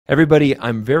Everybody,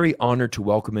 I'm very honored to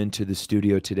welcome into the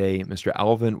studio today Mr.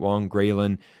 Alvin Wang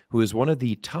Graylin, who is one of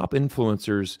the top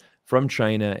influencers from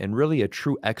China and really a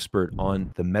true expert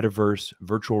on the metaverse,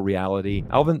 virtual reality.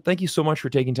 Alvin, thank you so much for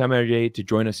taking time out of your day to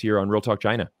join us here on Real Talk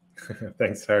China.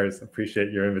 Thanks, Harris.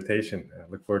 Appreciate your invitation.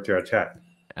 I look forward to our chat.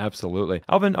 Absolutely.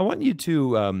 Alvin, I want you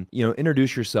to,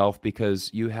 introduce yourself because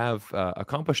you have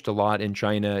accomplished a lot in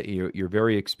China. You're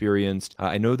very experienced.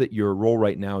 I know that your role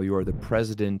right now, you are the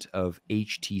president of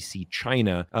HTC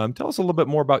China. Tell us a little bit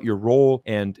more about your role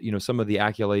and, some of the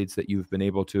accolades that you've been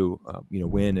able to,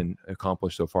 win and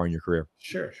accomplish so far in your career.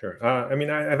 Sure.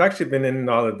 I've actually been in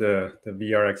all of the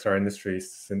VR XR industry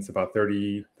since about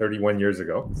 31 years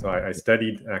ago. So I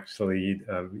studied actually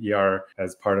VR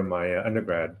as part of my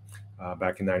undergrad.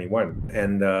 Back in '91,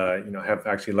 and have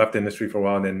actually left the industry for a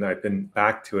while, and then I've been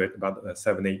back to it about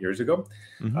 7, 8 years ago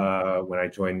when I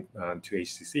joined to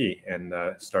HTC and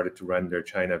started to run their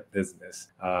China business.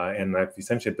 And I've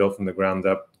essentially built from the ground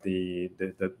up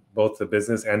both the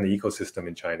business and the ecosystem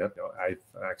in China. I've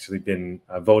actually been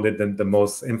voted the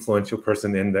most influential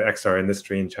person in the XR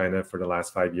industry in China for the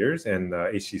last 5 years, and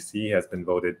HTC has been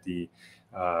voted the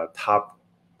top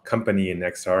company in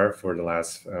XR for the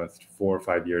last 4 or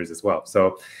 5 years as well.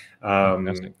 So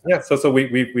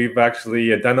we've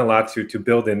actually done a lot to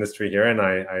build the industry here, and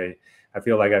I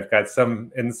feel like I've got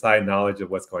some inside knowledge of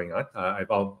what's going on.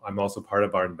 I'm also part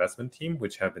of our investment team,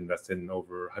 which have invested in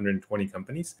over 120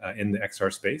 companies in the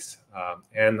XR space.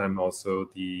 And I'm also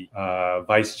the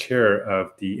vice chair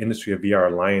of the Industry of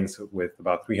VR Alliance with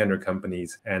about 300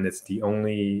 companies. And it's the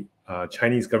only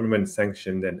Chinese government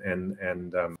sanctioned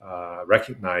and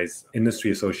recognized industry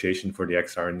association for the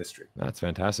XR industry. That's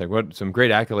fantastic. What some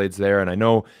great accolades there. And I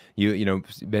know you've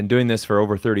been doing this for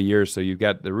over 30 years, so you've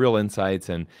got the real insights.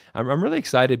 And I'm really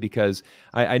excited because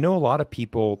I know a lot of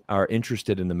people are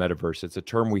interested in the metaverse. It's a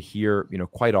term we hear,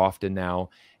 quite often now.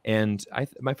 And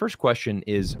my first question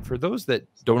is for those that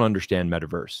don't understand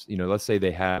metaverse, let's say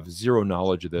they have zero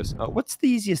knowledge of this. What's the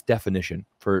easiest definition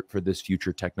for this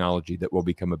future technology that will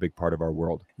become a big part of our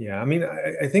world? Yeah,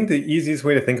 I think the easiest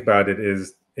way to think about it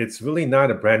is it's really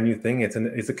not a brand new thing.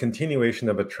 It's a continuation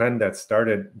of a trend that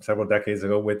started several decades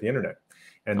ago with the internet.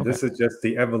 And Okay. this is just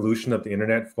the evolution of the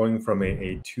internet going from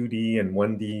a 2D and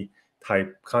 1D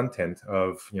type content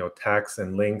of text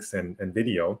and links and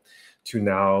video to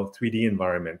now 3D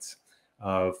environments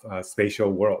of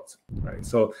spatial worlds, right?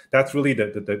 So that's really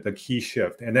the key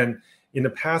shift. And then in the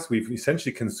past, we've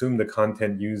essentially consumed the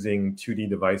content using 2D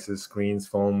devices, screens,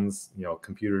 phones,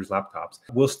 computers, laptops.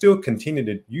 We'll still continue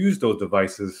to use those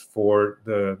devices for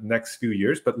the next few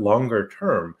years, but longer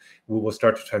term, we will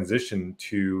start to transition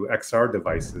to XR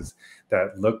devices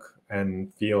that look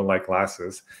and feel like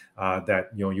glasses that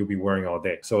you'll be wearing all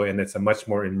day. And it's a much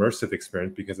more immersive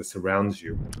experience because it surrounds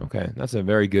you. Okay, that's a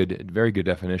very good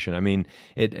definition. I mean,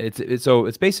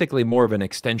 it's basically more of an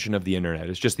extension of the internet.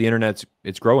 It's just the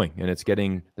it's growing and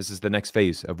this is the next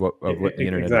phase of what the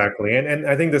internet is. Exactly, and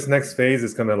I think this next phase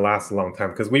is going to last a long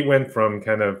time because we went from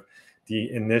kind of the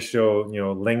initial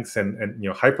links and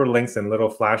hyperlinks and little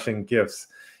flashing GIFs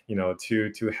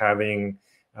to having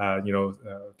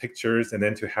pictures and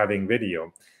then to having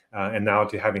video. And now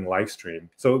to having live stream.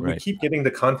 So we keep getting the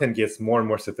content gets more and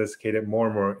more sophisticated, more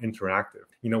and more interactive.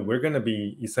 We're going to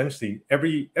be essentially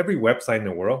every website in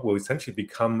the world will essentially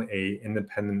become a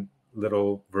independent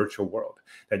little virtual world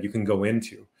that you can go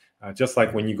into. Just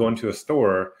like when you go into a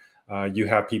store, you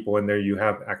have people in there, you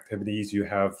have activities, you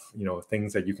have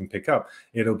things that you can pick up.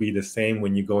 It'll be the same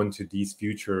when you go into these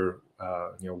future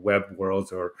web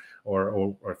worlds or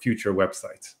future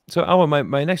websites. So, Alvin,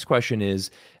 my next question is,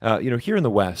 here in the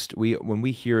West, when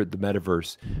we hear the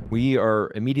metaverse, we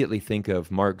immediately think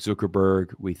of Mark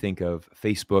Zuckerberg. We think of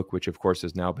Facebook, which of course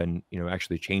has now been,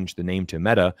 actually changed the name to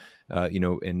Meta,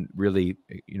 and really,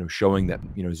 showing that,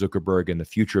 Zuckerberg and the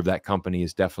future of that company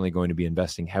is definitely going to be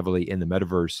investing heavily in the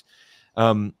metaverse.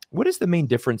 What is the main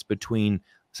difference between,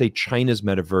 say, China's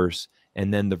metaverse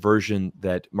and then the version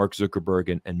that Mark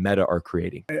Zuckerberg and Meta are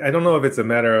creating? I don't know if it's a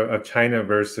matter of China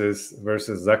versus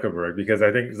Zuckerberg, because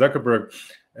I think Zuckerberg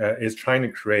is trying to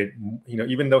create,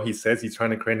 even though he says he's trying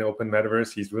to create an open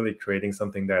metaverse, he's really creating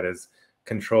something that is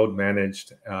controlled,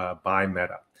 managed by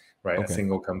Meta, right? Okay. A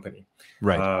single company,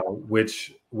 right?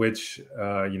 Which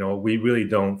we really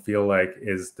don't feel like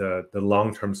is the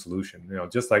long-term solution.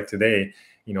 Just like today,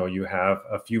 you have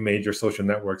a few major social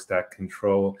networks that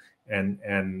control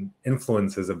and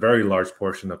influences a very large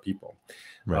portion of people.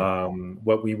 Right.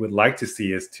 What we would like to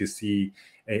see is to see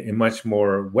a much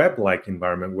more web-like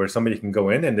environment where somebody can go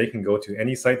in and they can go to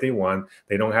any site they want.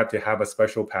 They don't have to have a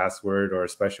special password or a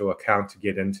special account to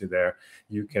get into there.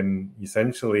 You can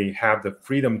essentially have the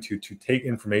freedom to take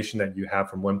information that you have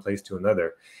from one place to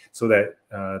another, so that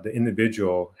the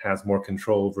individual has more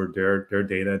control over their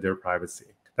data, their privacy.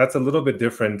 That's a little bit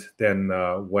different than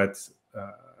what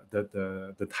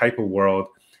the type of world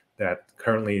that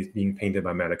currently is being painted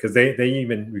by Meta, because they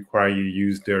even require you to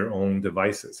use their own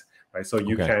devices, right? So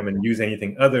you can't even use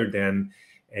anything other than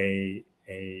a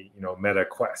Meta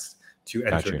Quest to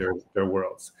enter their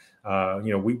worlds.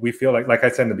 We feel like I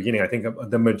said in the beginning, I think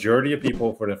the majority of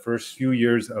people for the first few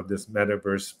years of this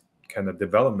metaverse kind of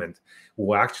development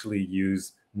will actually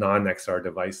use non-XR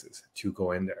devices to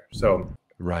go in there. So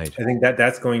right. I think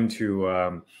that's going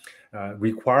to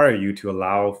require you to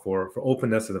allow for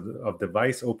openness of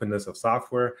device, openness of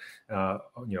software,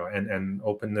 and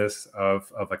openness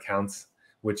of accounts,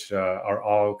 which are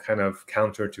all kind of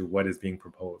counter to what is being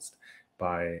proposed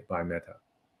by Meta.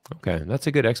 Okay, that's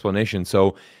a good explanation.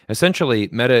 So essentially,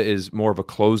 Meta is more of a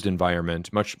closed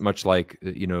environment, much like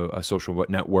a social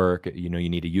network. You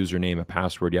need a username, a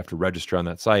password. You have to register on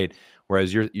that site.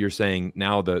 Whereas you're saying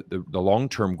now the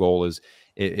long-term goal is,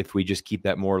 if we just keep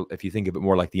that more, if you think of it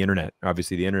more like the internet.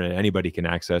 Obviously, the internet anybody can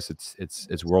access.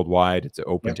 It's worldwide. It's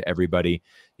open to everybody.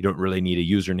 You don't really need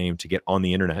a username to get on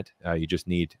the internet. You just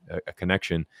need a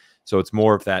connection. So it's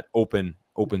more of that open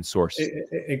source.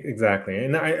 Exactly.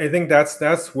 And I think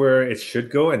that's where it should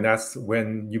go. And that's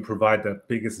when you provide the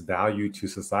biggest value to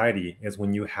society, is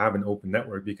when you have an open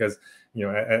network. Because,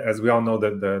 as we all know,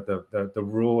 the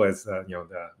rule is,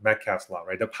 the Metcalfe's law,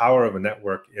 right? The power of a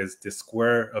network is the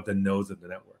square of the nodes of the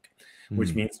network,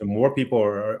 which means the more people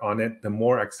are on it, the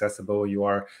more accessible you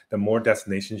are, the more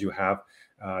destinations you have,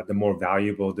 the more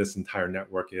valuable this entire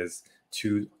network is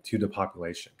to the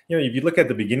population. If you look at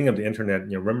the beginning of the internet,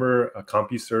 remember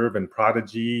CompuServe and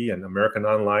Prodigy and American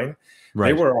Online,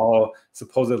 they were all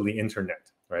supposedly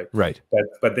internet, right? Right.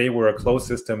 But they were a closed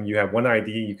system. You have one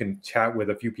ID, you can chat with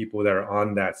a few people that are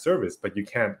on that service, but you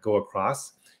can't go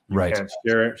across. You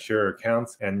can't share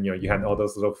accounts, and you had all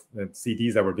those little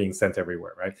CDs that were being sent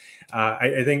everywhere, right?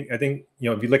 I think if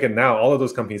you look at now, all of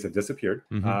those companies have disappeared,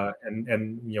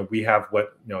 and we have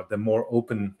the more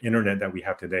open internet that we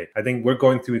have today. I think we're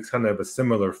going through kind of a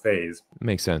similar phase.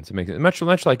 Makes sense. It makes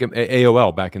much like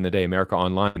AOL back in the day, America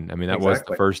Online. I mean, that was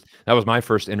the first. That was my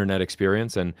first internet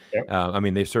experience, and I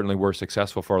mean, they certainly were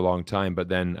successful for a long time. But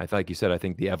then, like you said, I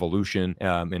think the evolution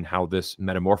and how this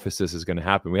metamorphosis is going to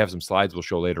happen. We have some slides we'll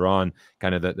show later on,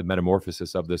 kind of the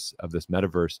metamorphosis of this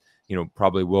metaverse,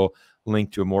 probably will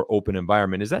link to a more open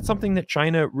environment. Is that something that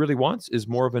China really wants? Is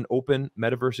more of an open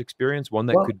metaverse experience, one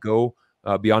that could go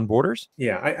beyond borders?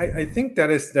 Yeah, I think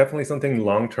that is definitely something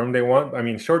long-term they want. I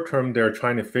mean, short-term, they're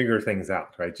trying to figure things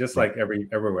out, right? Just like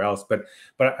everywhere else. But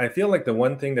I feel like the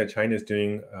one thing that China is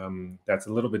doing that's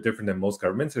a little bit different than most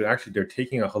governments is actually they're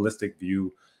taking a holistic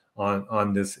view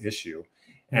on this issue,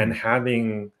 and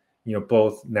having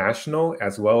both national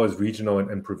as well as regional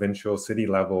and provincial city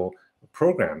level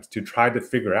programs to try to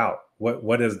figure out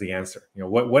what is the answer.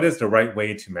 What is the right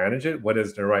way to manage it? What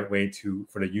is the right way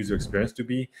for the user experience to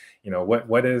be?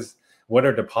 What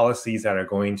are the policies that are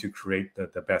going to create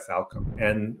the best outcome?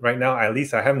 And right now, at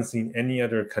least I haven't seen any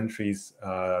other countries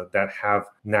that have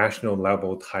national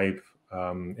level type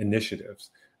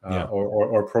initiatives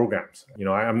or programs.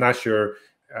 I'm not sure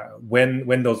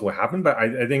when those will happen, but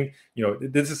I think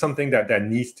this is something that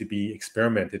needs to be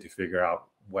experimented to figure out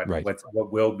what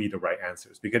will be the right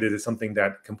answers, because it is something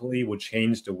that completely will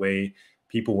change the way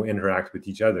people will interact with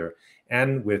each other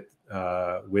and with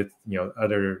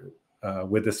other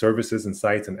with the services and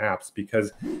sites and apps,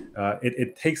 because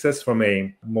it takes us from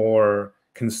a more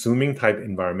consuming type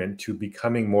environment to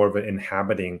becoming more of an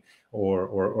inhabiting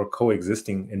or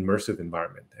coexisting immersive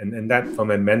environment. And that, from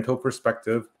a mental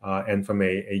perspective and from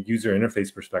a user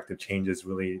interface perspective, changes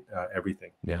really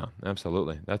everything. Yeah,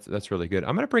 absolutely. That's really good.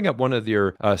 I'm going to bring up one of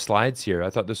your slides here. I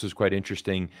thought this was quite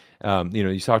interesting.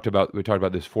 We talked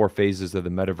about this 4 phases of the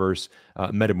metaverse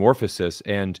metamorphosis,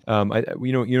 and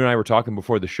you and I were talking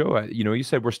before the show. You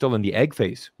said we're still in the egg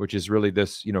phase, which is really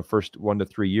this first 1 to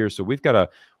 3 years. So we've got a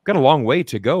long way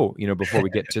to go, before we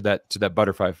get to that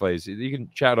butterfly phase. You can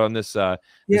chat on this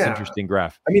interesting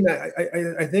graph. I mean,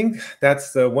 I think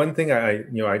that's the one thing.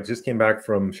 I just came back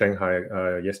from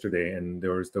Shanghai yesterday, and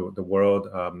there was the World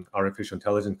Artificial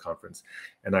Intelligence Conference,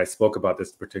 and I spoke about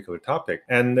this particular topic.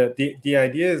 And the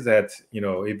idea is that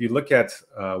if you look at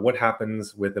what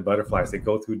happens with the butterflies, they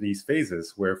go through these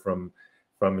phases where from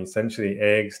from essentially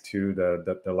eggs to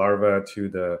the larva to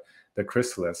the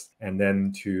chrysalis, and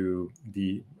then to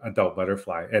the adult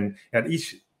butterfly. And at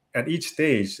each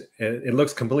stage, it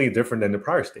looks completely different than the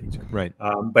prior stage. Right.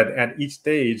 But at each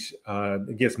stage,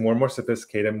 it gets more and more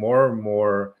sophisticated, more and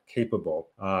more capable,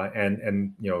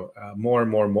 and more and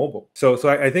more mobile. So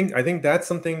I think that's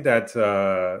something that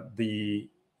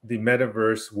the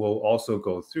metaverse will also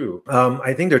go through.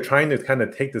 I think they're trying to kind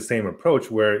of take the same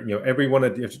approach where, every one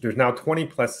of there's now 20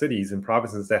 plus cities and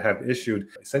provinces that have issued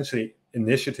essentially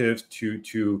initiatives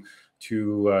to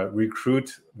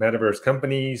recruit metaverse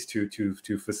companies,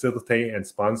 to facilitate and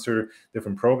sponsor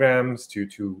different programs,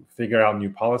 to figure out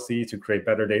new policies, to create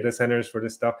better data centers for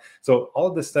this stuff. So all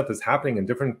of this stuff is happening in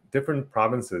different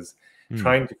provinces,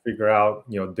 trying to figure out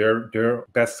their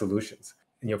best solutions.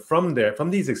 From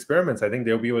these experiments, I think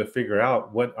they'll be able to figure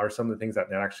out what are some of the things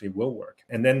that actually will work,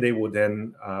 and then they will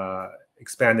then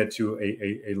expand it to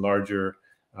a larger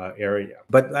area.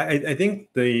 But I think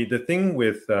the thing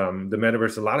with the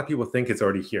metaverse, a lot of people think it's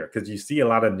already here because you see a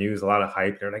lot of news, a lot of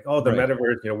hype. They're like, oh, the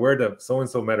metaverse, we're the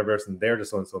so-and-so metaverse and they're the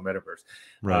so-and-so metaverse.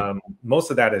 Right. Most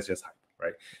of that is just hype,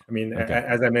 right? I mean,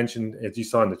 as I mentioned, as you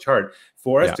saw in the chart,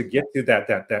 for us to get to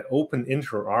that open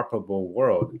interoperable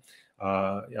world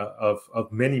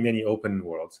of many open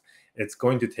worlds, it's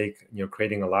going to take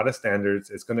creating a lot of standards.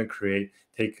 It's going to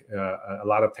take a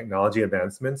lot of technology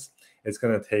advancements. It's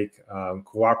going to take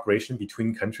cooperation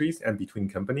between countries and between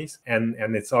companies, and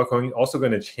it's also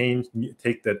going to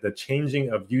take the changing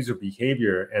of user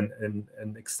behavior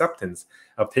and acceptance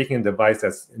of taking a device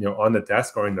that's on the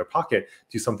desk or in their pocket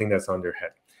to something that's on their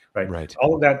head, right?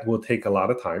 All of that will take a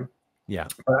lot of time. Yeah,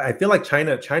 I feel like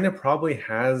China probably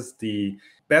has the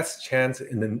best chance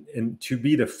to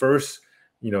be the first,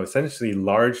 essentially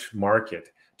large market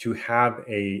to have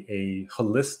a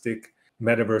holistic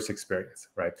metaverse experience,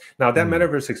 right? Now that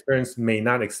metaverse experience may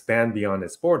not expand beyond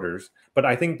its borders, but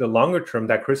I think the longer term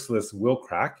that chrysalis will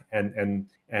crack and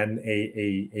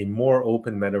a more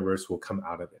open metaverse will come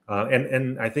out of it.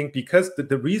 And I think because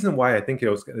the reason why I think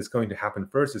it's going to happen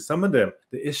first is some of the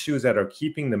issues that are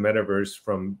keeping the metaverse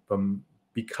from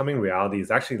becoming reality is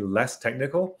actually less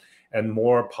technical and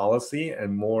more policy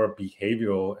and more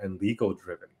behavioral and legal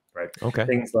driven. Right. Okay.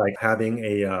 Things like having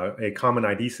a common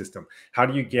ID system. How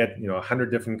do you get 100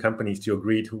 different companies to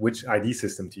agree to which ID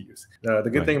system to use? The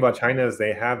good thing about China is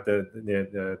they have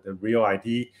the real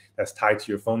ID that's tied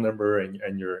to your phone number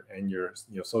and your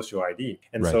social ID,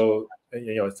 and so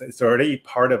it's already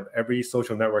part of every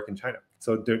social network in China.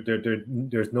 So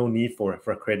there's no need for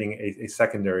creating a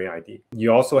secondary ID.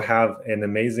 You also have an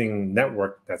amazing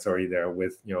network that's already there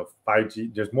with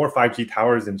 5G. There's more 5G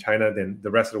towers in China than the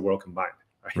rest of the world combined.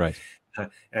 Right.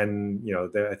 And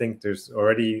I think there's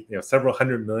already several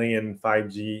 100 million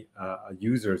 5G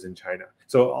users in China.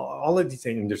 So all of these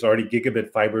things, there's already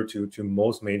gigabit fiber to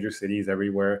most major cities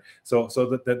everywhere. So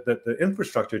the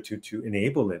infrastructure to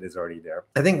enable it is already there.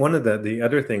 I think one of the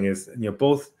other thing is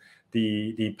both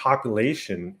the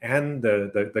population and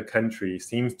the country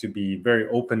seems to be very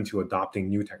open to adopting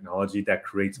new technology that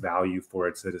creates value for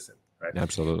its citizen. Right.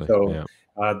 Absolutely. So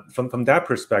from that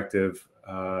perspective,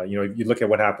 if you look at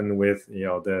what happened with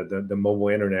the mobile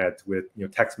internet, with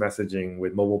text messaging,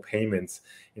 with mobile payments,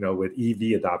 with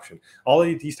EV adoption, all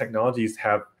of these technologies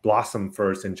have blossomed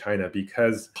first in China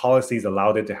because policies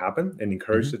allowed it to happen and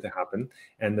encouraged it to happen,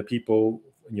 and the people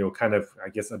kind of, I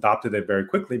guess, adopted it very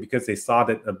quickly because they saw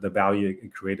that the value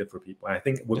it created for people. And I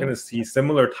think we're going to see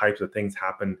similar types of things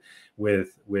happen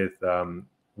with the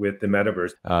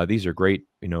metaverse. These are great,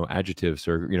 adjectives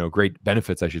or, great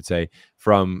benefits, I should say,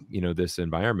 from, this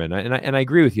environment. And I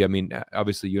agree with you. I mean,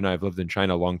 obviously you and I have lived in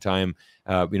China a long time.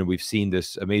 We've seen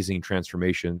this amazing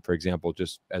transformation, for example,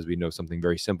 just as we know something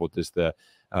very simple, just the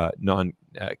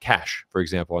non-cash, for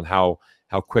example, and how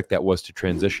quick that was to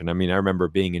transition. I mean, I remember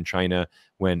being in China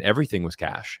when everything was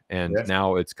cash, and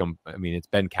now it's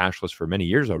been cashless for many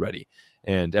years already,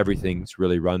 and everything's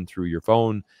really run through your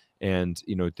phone. And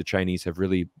the Chinese have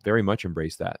really very much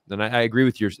embraced that. And I agree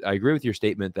with your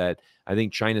statement that I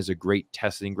think China is a great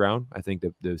testing ground. I think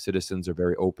that the citizens are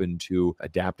very open to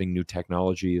adapting new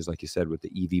technologies, like you said, with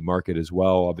the EV market as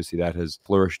well. Obviously, that has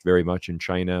flourished very much in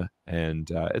China,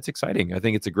 and it's exciting. I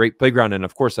think it's a great playground, and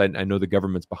of course, I know the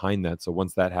government's behind that. So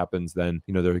once that happens, then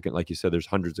like you said, there's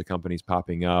hundreds of companies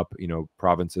popping up.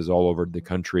 Provinces all over the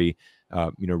country,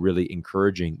 really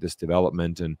encouraging this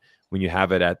development. And when you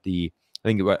have it at the I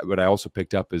think what I also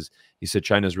picked up is you said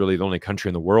China is really the only country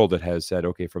in the world that has said,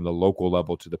 okay, from the local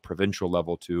level to the provincial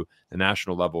level to the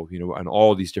national level, on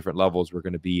all these different levels, we're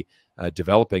going to be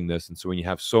developing this. And so when you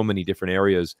have so many different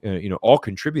areas, all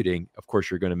contributing, of course,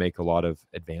 you're going to make a lot of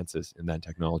advances in that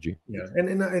technology. Yeah,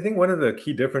 and I think one of the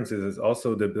key differences is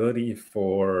also the ability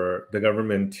for the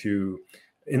government to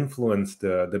influence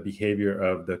the behavior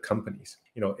of the companies.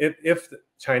 If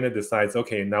China decides,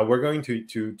 okay, now we're going to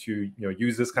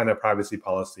use this kind of privacy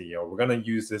policy, or we're going to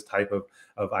use this type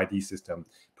of ID system,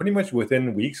 pretty much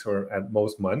within weeks or at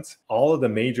most months, all of the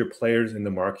major players in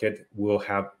the market will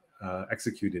have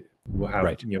executed, will have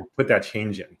Right. Put that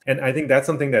change in. And I think that's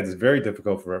something that's very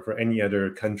difficult for any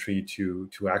other country to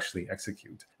actually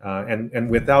execute. And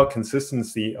without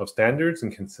consistency of standards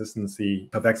and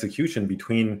consistency of execution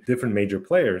between different major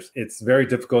players, it's very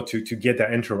difficult to get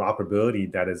that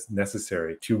interoperability that is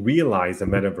necessary to realize the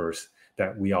metaverse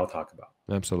that we all talk about.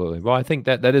 Absolutely. Well, I think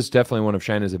that is definitely one of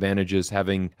China's advantages,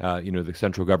 having the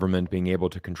central government being able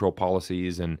to control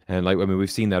policies, and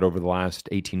we've seen that over the last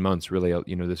 18 months. Really,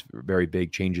 this very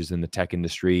big changes in the tech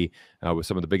industry with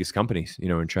some of the biggest companies,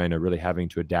 in China, really having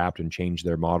to adapt and change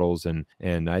their models,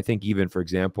 and I think even, for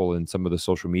example, in some of the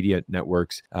social media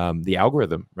networks, the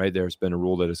algorithm, right? There's been a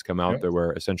rule that has come out there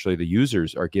where essentially the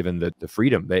users are given the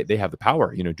freedom. They have the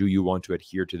power. Do you want to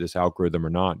adhere to this algorithm or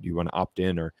not? Do you want to opt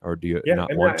in or do you not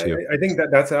want to? I think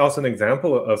that's also an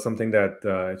example of something that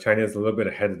China is a little bit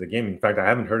ahead of the game. In fact, I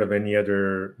haven't heard of any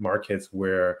other markets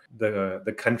where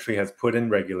the country has put in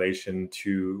regulation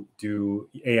to do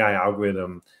AI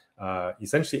algorithm,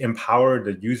 essentially empower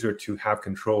the user to have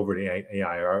control over the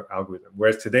AI algorithm.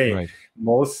 Whereas today,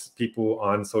 most people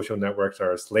on social networks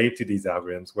are a slave to these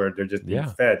algorithms, where they're just being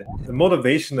fed. The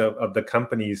motivation of the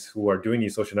companies who are doing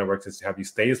these social networks is to have you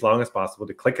stay as long as possible,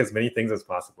 to click as many things as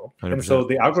possible. 100%. And so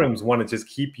the algorithms want to just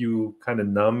keep you kind of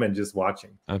numb and just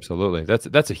watching. Absolutely.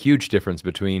 That's a huge difference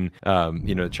between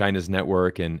China's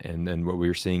network and what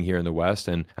we're seeing here in the West.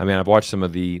 And I mean, I've watched some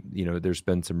of the, there's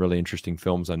been some really interesting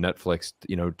films on Netflix,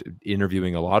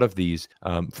 interviewing a lot of these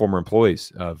former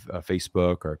employees of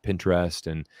Facebook or Pinterest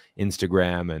and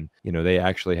Instagram, and they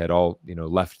actually had all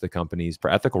left the companies for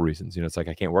ethical reasons. It's like,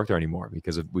 I can't work there anymore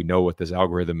because we know what this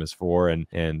algorithm is for,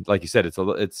 and like you said,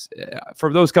 it's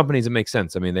for those companies, it makes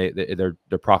sense. I mean,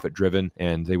 they're profit driven,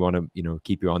 and they want to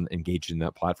keep you engaged in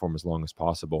that platform as long as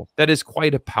possible. That is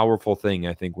quite a powerful thing,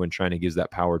 I think, when China gives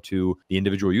that power to the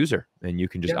individual user, and you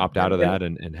can just opt out of that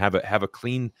and have a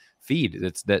clean feed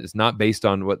that's not based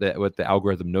on what the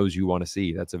algorithm knows you want to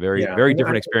see. That's a very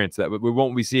different experience that we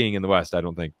won't be seeing in the West, I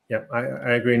don't think. Yeah,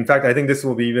 I agree. In fact, I think this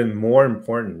will be even more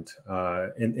important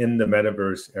in the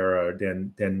metaverse era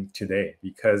than today,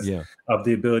 because of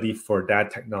the ability for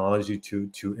that technology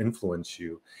to influence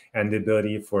you, and the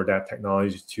ability for that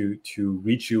technology to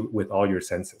reach you with all your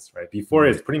senses. Right? Before,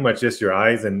 it's pretty much just your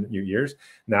eyes and your ears.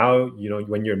 Now,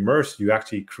 when you're immersed, you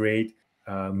actually create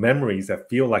memories that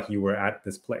feel like you were at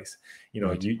this place. You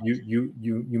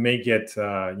may get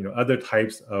other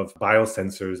types of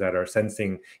biosensors that are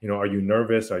sensing, are you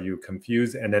nervous, are you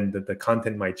confused, and then the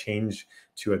content might change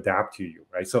to adapt to you,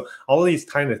 right? So all these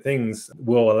kind of things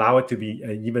will allow it to be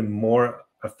an even more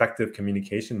effective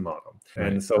communication model.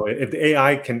 And so if the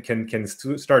AI can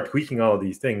start tweaking all of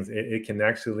these things, it can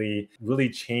actually really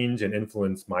change and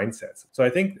influence mindsets. So I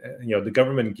think the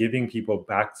government giving people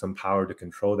back some power to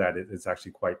control that is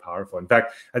actually quite powerful. In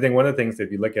fact, I think one of the things,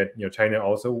 if you look at China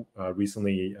also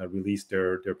recently released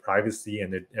their privacy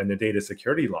and the data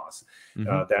security laws,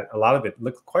 that a lot of it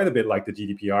looks quite a bit like the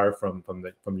GDPR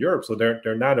from Europe. So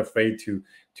they're not afraid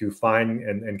to find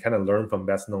and kind of learn from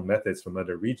best known methods from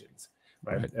other regions.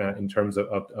 Right. In terms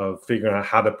of figuring out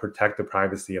how to protect the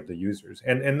privacy of the users,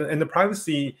 and the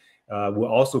privacy will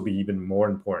also be even more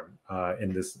important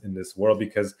in this world,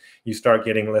 because you start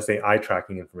getting, let's say, eye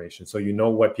tracking information, so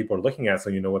what people are looking at,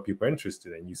 so what people are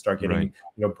interested in. You start getting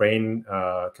brain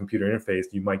computer interface.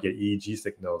 You might get EEG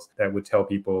signals that would tell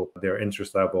people their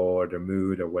interest level or their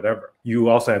mood or whatever. You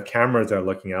also have cameras that are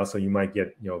looking out, so you might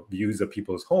get views of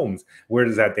people's homes. Where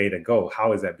does that data go?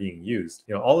 How is that being used?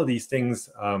 All of these things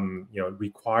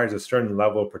requires a certain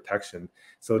level of protection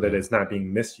so that it's not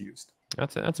being misused.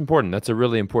 That's important. That's a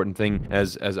really important thing,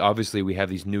 as obviously we have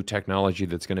these new technology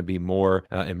that's going to be more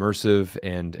immersive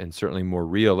and certainly more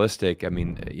realistic. I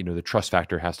mean, the trust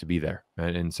factor has to be there,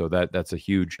 right? And so that's a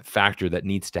huge factor that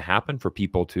needs to happen for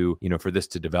people to, for this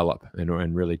to develop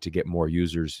and really to get more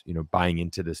users, buying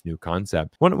into this new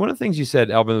concept. One of the things you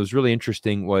said, Alvin, that was really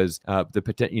interesting was the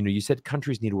potential. You said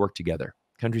countries need to work together.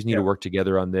 countries need to Yeah. work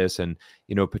together on this, and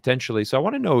potentially. So I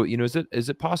want to know, is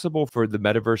it possible for the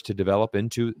metaverse to develop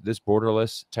into this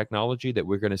borderless technology that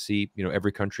we're going to see,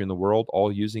 every country in the world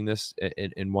all using this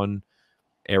in one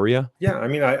area? Yeah, I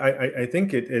mean, I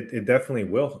think it definitely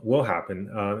will happen.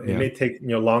 It Yeah. may take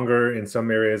longer in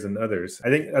some areas than others. I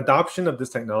think adoption of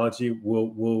this technology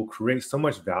will create so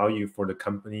much value for the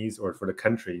companies or for the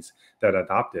countries that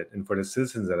adopt it, and for the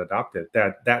citizens that adopt it.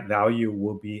 That value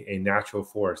will be a natural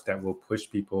force that will push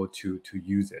people to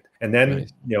use it. And then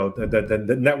Nice.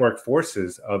 the network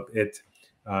forces of it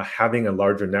having a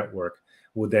larger network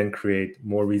will then create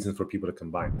more reasons for people to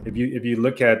combine. If you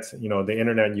look at the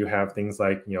internet, you have things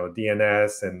like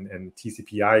DNS and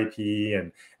TCP/IP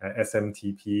and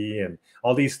SMTP and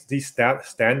all these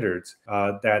standards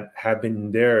that have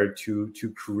been there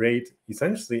to create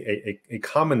essentially a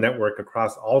common network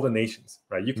across all the nations.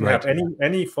 Right? You can have Right.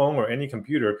 any phone or any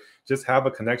computer, just have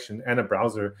a connection and a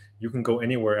browser. You can go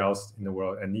anywhere else in the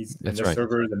world, and That's the right.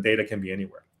 servers and data can be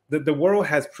anywhere. The world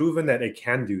has proven that it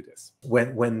can do this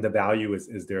when the value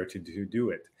is there to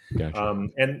do it. Gotcha.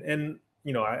 And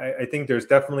I think there's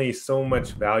definitely so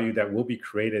much value that will be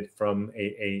created from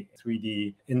a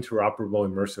 3D interoperable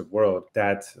immersive world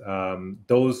that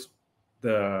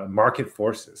the market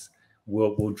forces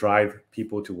will drive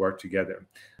people to work together.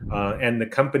 And the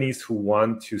companies who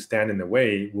want to stand in the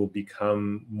way will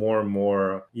become more and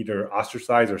more either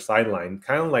ostracized or sidelined,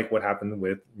 kind of like what happened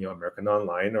with American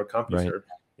Online or Right. CompuServe.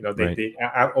 Right.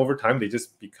 Over time they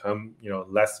just become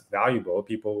less valuable.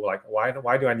 People like,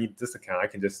 why do I need this account? I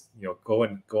can just go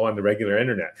on the regular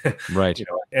internet. Right.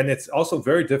 And it's also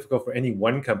very difficult for any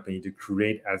one company to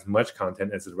create as much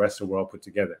content as the rest of the world put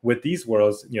together. With these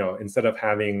worlds, instead of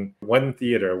having one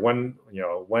theater, one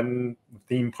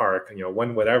theme park,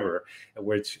 one whatever,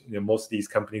 which most of these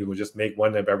companies will just make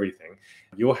one of everything,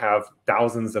 you'll have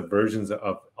thousands of versions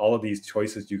of all of these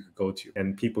choices you could go to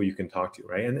and people you can talk to,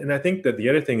 right? And I think that the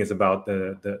other thing is about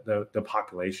the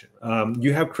population.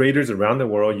 You have creators around the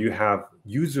world, you have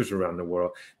users around the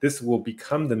world. This will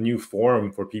become the new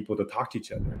forum for people to talk to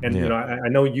each other. And Yeah. I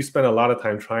know you spend a lot of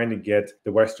time trying to get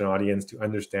the Western audience to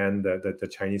understand the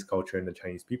Chinese culture and the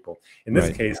Chinese people. In this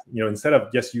Right. case, instead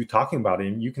of just you talking about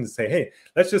it, you can say, hey,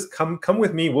 let's just come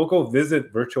with me. We'll go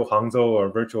visit virtual Hangzhou or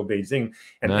virtual Beijing,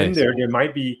 and in Nice. there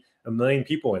might be a million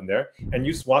people in there, and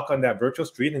you just walk on that virtual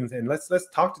street and let's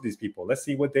talk to these people. Let's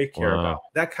see what they care Wow. about.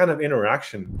 That kind of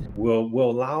interaction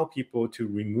will allow people to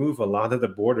remove a lot of the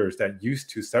borders that used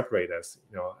to separate us.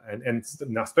 And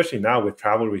especially now with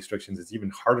travel restrictions, it's even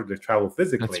harder to travel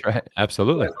physically. That's right.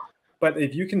 Absolutely. But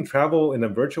if you can travel in a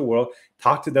virtual world,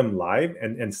 talk to them live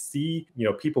and see,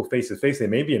 people face to face, they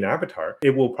may be an avatar.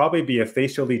 It will probably be a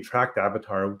facially tracked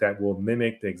avatar that will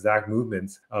mimic the exact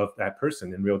movements of that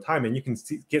person in real time. And you can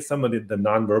get some of the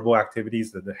nonverbal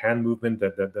activities, the hand movement,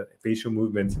 the facial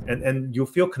movements, and you'll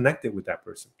feel connected with that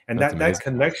person. And That's that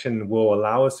connection will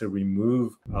allow us to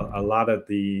remove a lot of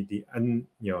the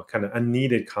kind of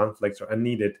unneeded conflicts or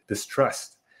unneeded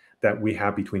distrust that we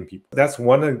have between people. That's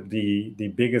one of the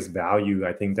biggest value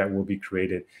I think that will be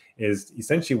created, is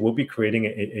essentially we'll be creating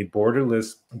a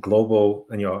borderless global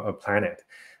a planet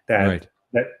that Right.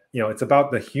 it's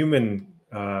about the human.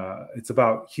 It's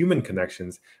about human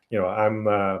connections. I'm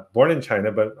born in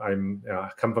China, but I'm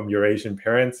come from Eurasian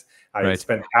parents. I Right.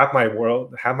 spent half my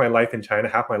life in China,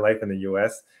 half my life in the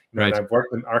U.S. Right. And I've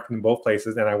worked in both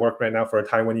places, and I work right now for a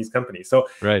Taiwanese company. So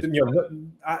Right.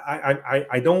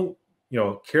 I don't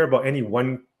care about any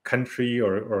one country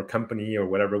or company or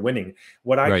whatever winning.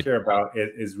 What I Right. care about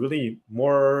is really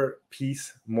more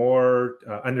peace, more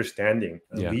understanding,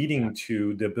 Yeah. leading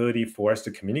to the ability for us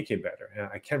to communicate better.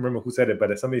 I can't remember who said it,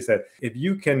 but somebody said, if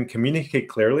you can communicate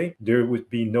clearly, there would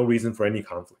be no reason for any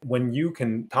conflict. When you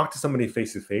can talk to somebody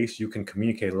face to face, you can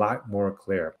communicate a lot more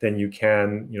clear than you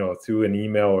can, through an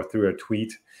email or through a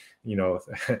tweet,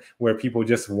 where people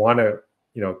just want to,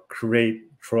 create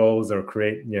trolls or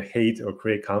create hate or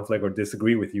create conflict or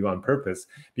disagree with you on purpose,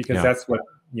 because Yeah. that's what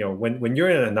when you're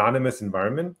in an anonymous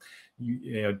environment,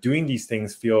 doing these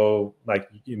things feel like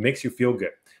it makes you feel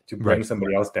good to bring Right.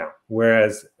 somebody else down.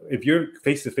 Whereas if you're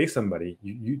face to face somebody,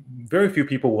 you very few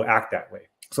people will act that way.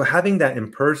 So having that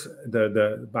in person,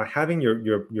 by having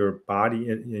your body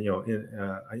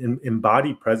in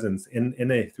embodied presence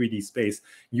in a 3D space,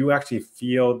 you actually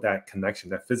feel that connection,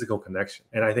 that physical connection.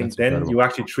 And I think That's then incredible. you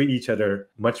actually treat each other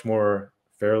much more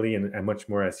fairly and much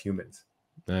more as humans.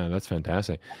 Yeah, that's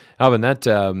fantastic. Alvin,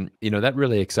 that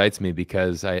really excites me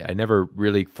because I never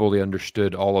really fully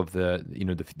understood all of the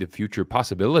future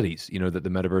possibilities, that the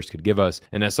metaverse could give us.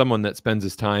 And as someone that spends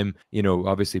his time,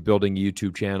 obviously building a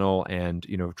YouTube channel and,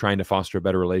 trying to foster a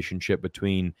better relationship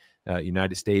between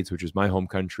United States, which is my home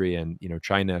country, and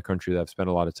China, a country that I've spent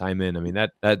a lot of time in. I mean,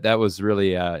 that was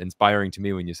really inspiring to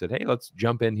me when you said, "Hey, let's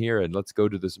jump in here and let's go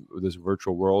to this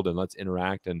virtual world and let's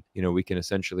interact." And we can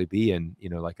essentially be in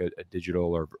like a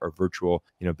digital or virtual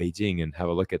Beijing, and have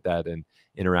a look at that and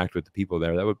interact with the people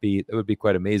there. That would be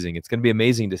quite amazing. It's going to be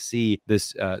amazing to see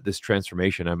this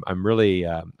transformation. I'm really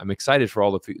I'm excited for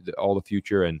all the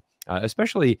future, and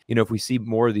especially if we see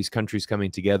more of these countries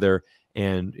coming together,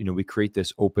 and we create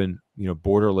this open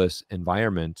borderless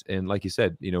environment. And like you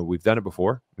said, we've done it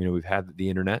before. We've had the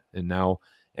internet, and now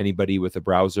anybody with a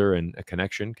browser and a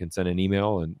connection can send an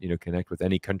email and connect with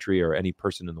any country or any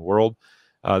person in the world.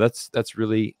 That's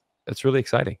really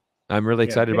exciting. I'm really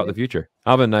excited about the future.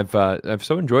 Alvin, I've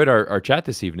so enjoyed our chat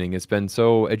this evening. It's been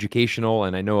so educational,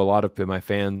 and I know a lot of my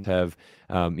fans have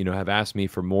have asked me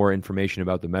for more information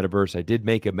about the metaverse. I did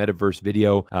make a metaverse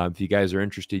video. If you guys are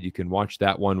interested, you can watch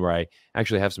that one, where I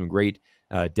actually have some great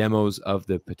demos of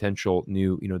the potential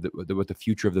new, what the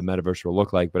future of the metaverse will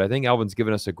look like. But I think Alvin's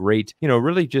given us a great,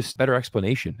 really just better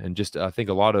explanation, and just I think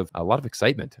a lot of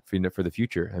excitement for the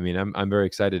future. I mean, I'm very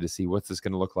excited to see what's this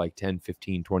going to look like 10,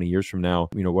 15, 20 years from now.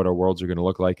 What our worlds are going to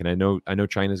look like. And I know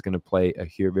China's going to play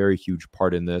a very huge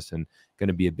part in this, and going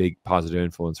to be a big positive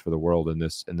influence for the world in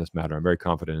this matter. I'm very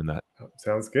confident in that.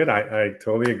 Sounds good. I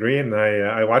totally agree, and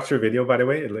I watched your video, by the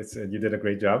way. You did a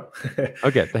great job.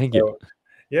 Okay, thank you.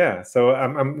 Yeah, so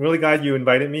I'm really glad you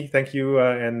invited me. Thank you,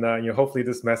 and hopefully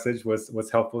this message was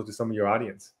helpful to some of your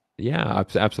audience. Yeah,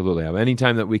 absolutely.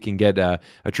 Anytime that we can get a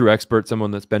true expert,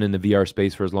 someone that's been in the VR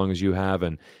space for as long as you have,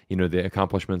 and the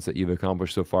accomplishments that you've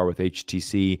accomplished so far with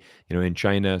HTC, in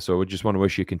China. So we just want to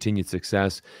wish you continued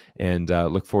success, and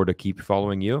look forward to keep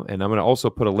following you. And I'm going to also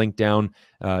put a link down,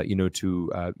 to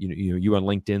you on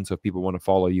LinkedIn. So if people want to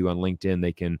follow you on LinkedIn,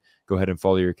 they can go ahead and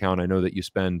follow your account. I know that you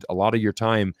spend a lot of your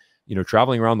time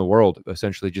traveling around the world,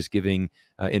 essentially just giving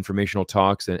informational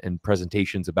talks and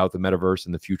presentations about the metaverse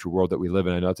and the future world that we live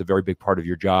in. I know that's a very big part of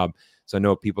your job. So I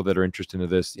know people that are interested in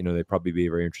this, they'd probably be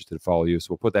very interested to follow you. So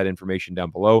we'll put that information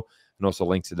down below, and also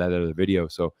links to that other video.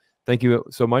 So thank you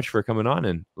so much for coming on,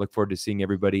 and look forward to seeing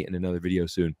everybody in another video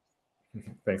soon.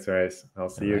 Thanks, guys. I'll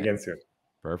see you again soon.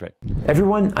 Perfect.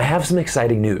 Everyone, I have some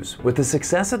exciting news. With the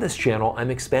success of this channel,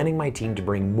 I'm expanding my team to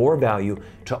bring more value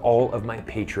to all of my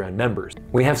Patreon members.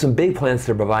 We have some big plans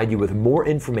to provide you with more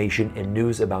information and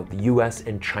news about the US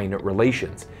and China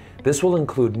relations. This will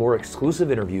include more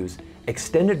exclusive interviews,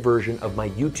 extended version of my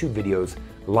YouTube videos,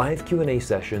 live Q&A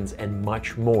sessions, and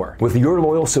much more. With your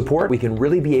loyal support, we can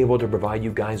really be able to provide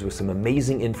you guys with some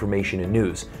amazing information and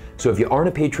news. So if you aren't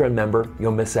a Patreon member,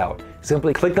 you'll miss out.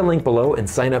 Simply click the link below and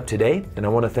sign up today. And I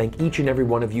want to thank each and every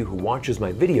one of you who watches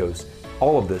my videos.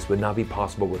 All of this would not be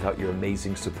possible without your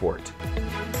amazing support.